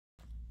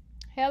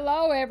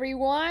Hello,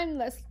 everyone.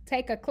 Let's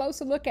take a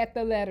closer look at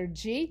the letter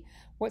G.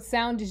 What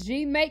sound does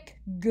G make?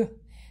 G.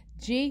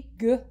 G,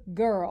 g,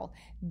 girl.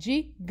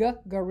 G, g,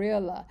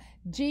 gorilla.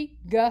 G,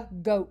 g,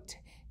 goat.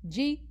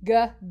 G,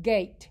 g,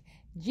 gate.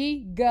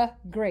 G, g,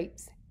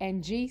 grapes.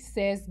 And G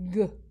says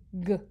g,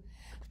 g.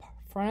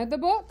 Front of the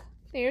book.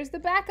 Here's the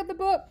back of the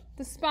book.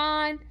 The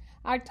spine.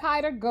 Our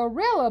title,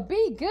 Gorilla,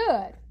 Be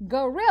Good.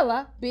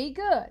 Gorilla, Be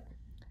Good.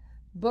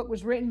 Book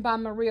was written by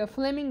Maria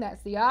Fleming,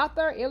 that's the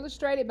author,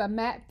 illustrated by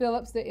Matt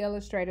Phillips, the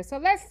illustrator. So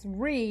let's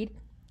read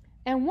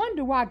and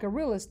wonder why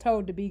gorillas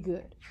told to be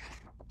good.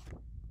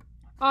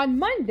 On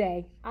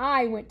Monday,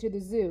 I went to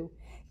the zoo.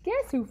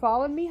 Guess who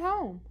followed me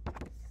home?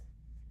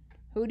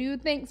 Who do you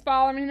think's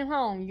following him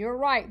home? You're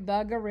right,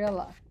 the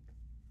gorilla.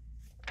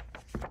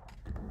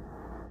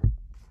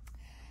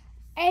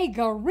 A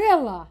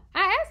gorilla.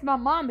 I asked my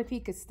mom if he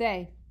could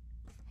stay.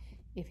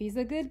 If he's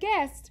a good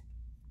guest,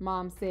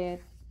 Mom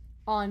said.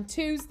 On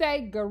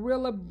Tuesday,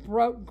 Gorilla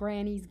broke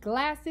Granny's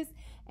glasses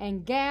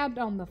and gabbed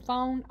on the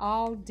phone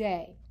all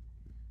day.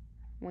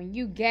 When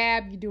you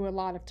gab, you do a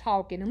lot of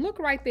talking. And look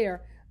right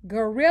there.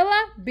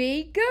 Gorilla,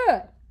 be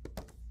good.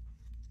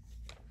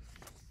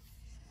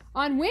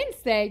 On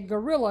Wednesday,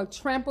 Gorilla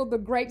trampled the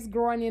grapes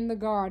growing in the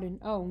garden.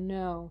 Oh,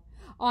 no.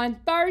 On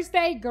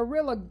Thursday,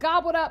 Gorilla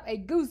gobbled up a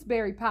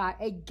gooseberry pie,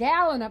 a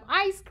gallon of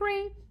ice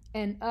cream,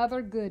 and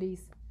other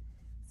goodies.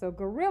 So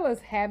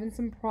Gorilla's having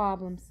some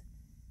problems.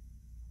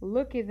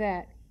 Look at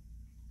that.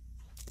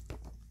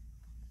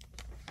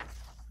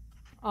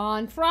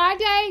 On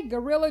Friday,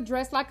 Gorilla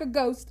dressed like a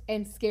ghost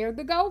and scared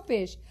the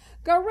goldfish.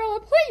 Gorilla,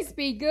 please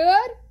be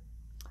good.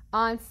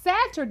 On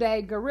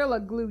Saturday,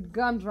 Gorilla glued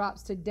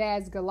gumdrops to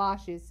Dad's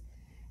galoshes.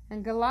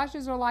 And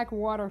galoshes are like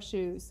water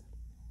shoes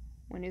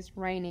when it's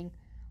raining.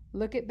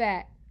 Look at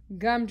that.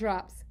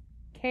 Gumdrops,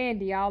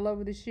 candy all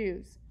over the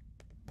shoes.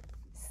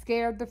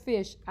 Scared the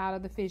fish out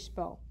of the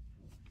fishbowl.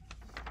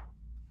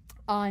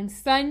 On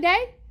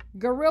Sunday,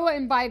 Gorilla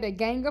invited a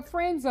gang of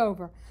friends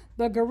over.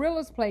 The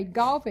gorillas played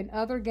golf and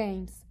other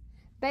games.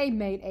 They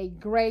made a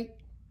great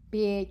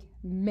big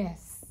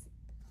mess.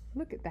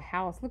 Look at the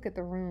house. Look at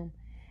the room.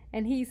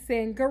 And he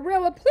said,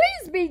 Gorilla,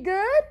 please be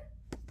good.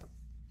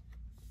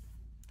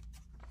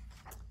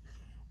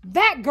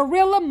 That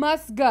gorilla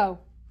must go,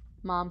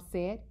 Mom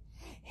said.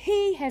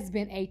 He has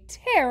been a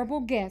terrible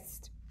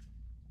guest.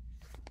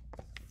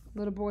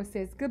 Little boy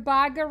says,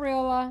 goodbye,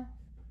 Gorilla.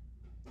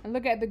 And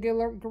look at the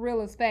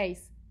gorilla's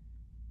face.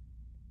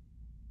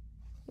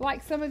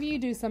 Like some of you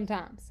do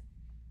sometimes.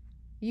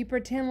 You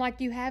pretend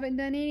like you haven't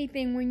done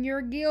anything when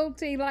you're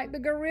guilty, like the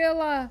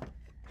gorilla.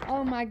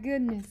 Oh my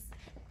goodness.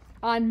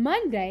 On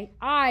Monday,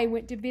 I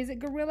went to visit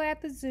Gorilla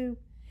at the zoo.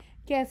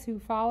 Guess who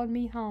followed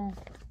me home?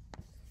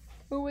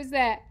 Who was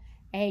that?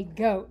 A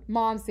goat.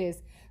 Mom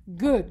says,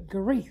 good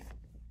grief.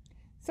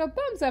 So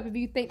thumbs up if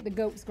you think the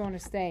goat's going to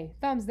stay.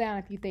 Thumbs down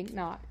if you think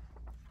not.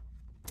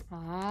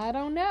 I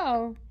don't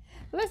know.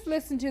 Let's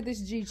listen to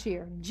this G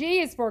cheer. G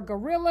is for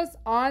gorillas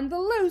on the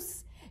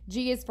loose.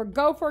 G is for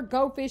gopher,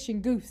 goldfish,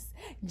 and goose.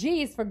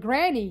 G is for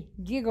granny,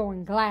 giggle,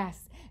 and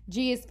glass.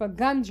 G is for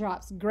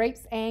gumdrops,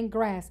 grapes, and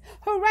grass.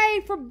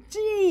 Hooray for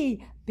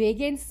G!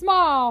 Big and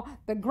small,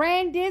 the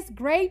grandest,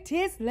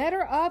 greatest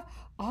letter of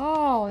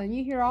all. And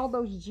you hear all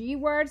those G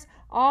words?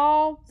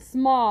 All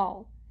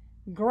small.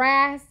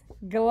 Grass,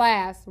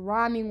 glass,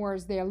 rhyming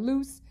words there.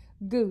 Loose,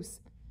 goose.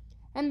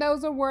 And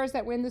those are words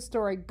that were in the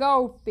story.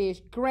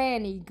 Goldfish,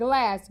 granny,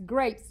 glass,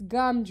 grapes,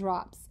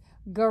 gumdrops,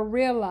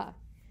 gorilla.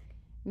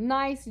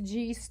 Nice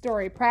G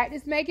story.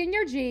 Practice making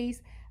your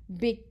G's.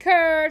 Big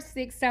curve,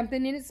 stick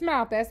something in its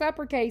mouth. That's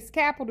uppercase,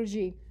 capital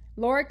G.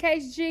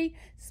 Lowercase g,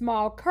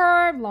 small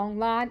curve, long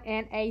line,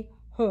 and a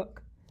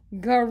hook.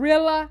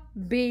 Gorilla,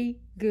 be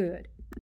good.